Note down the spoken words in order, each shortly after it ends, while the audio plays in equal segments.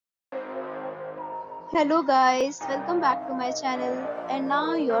Hello guys, welcome back to my channel, and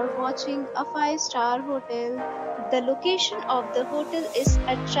now you're watching a 5-star hotel. The location of the hotel is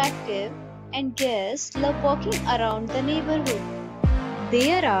attractive and guests love walking around the neighborhood.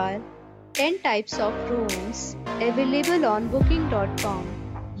 There are 10 types of rooms available on booking.com.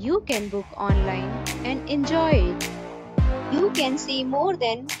 You can book online and enjoy it. You can see more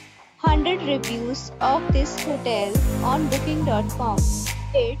than 100 reviews of this hotel on booking.com.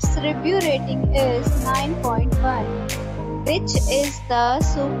 Its review rating is 9.1, which is the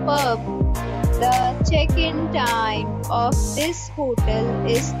superb. The check-in time of this hotel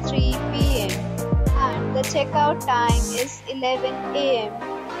is 3 p.m. and the checkout time is 11 a.m.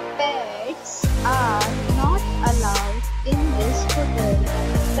 Pets are not allowed in this hotel.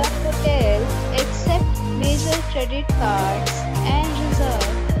 The hotel accepts major credit cards and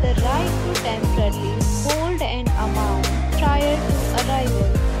reserves the right to temporarily hold an amount prior to arrival.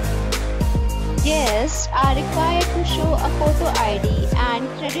 Guests are required to show a photo ID and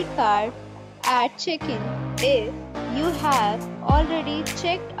credit card at check-in. If you have already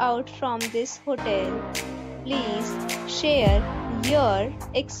checked out from this hotel, please share your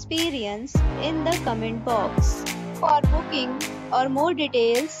experience in the comment box. For booking or more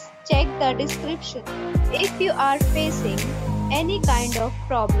details, check the description. If you are facing any kind of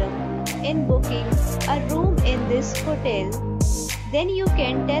problem in booking a room in this hotel, then you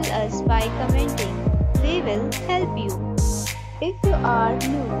can tell us by commenting. We will help you. If you are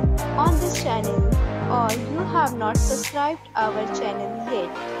new on this channel or you have not subscribed our channel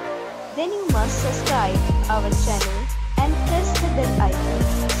yet, then you must subscribe our channel and press the bell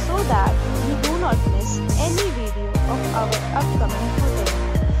icon so that you do not miss any video of our upcoming hotel.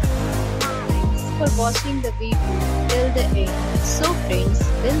 Thanks for watching the video till the end. So friends,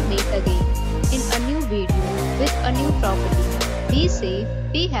 we'll meet again in a new video with a new property. Be safe,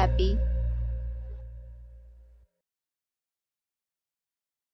 be happy.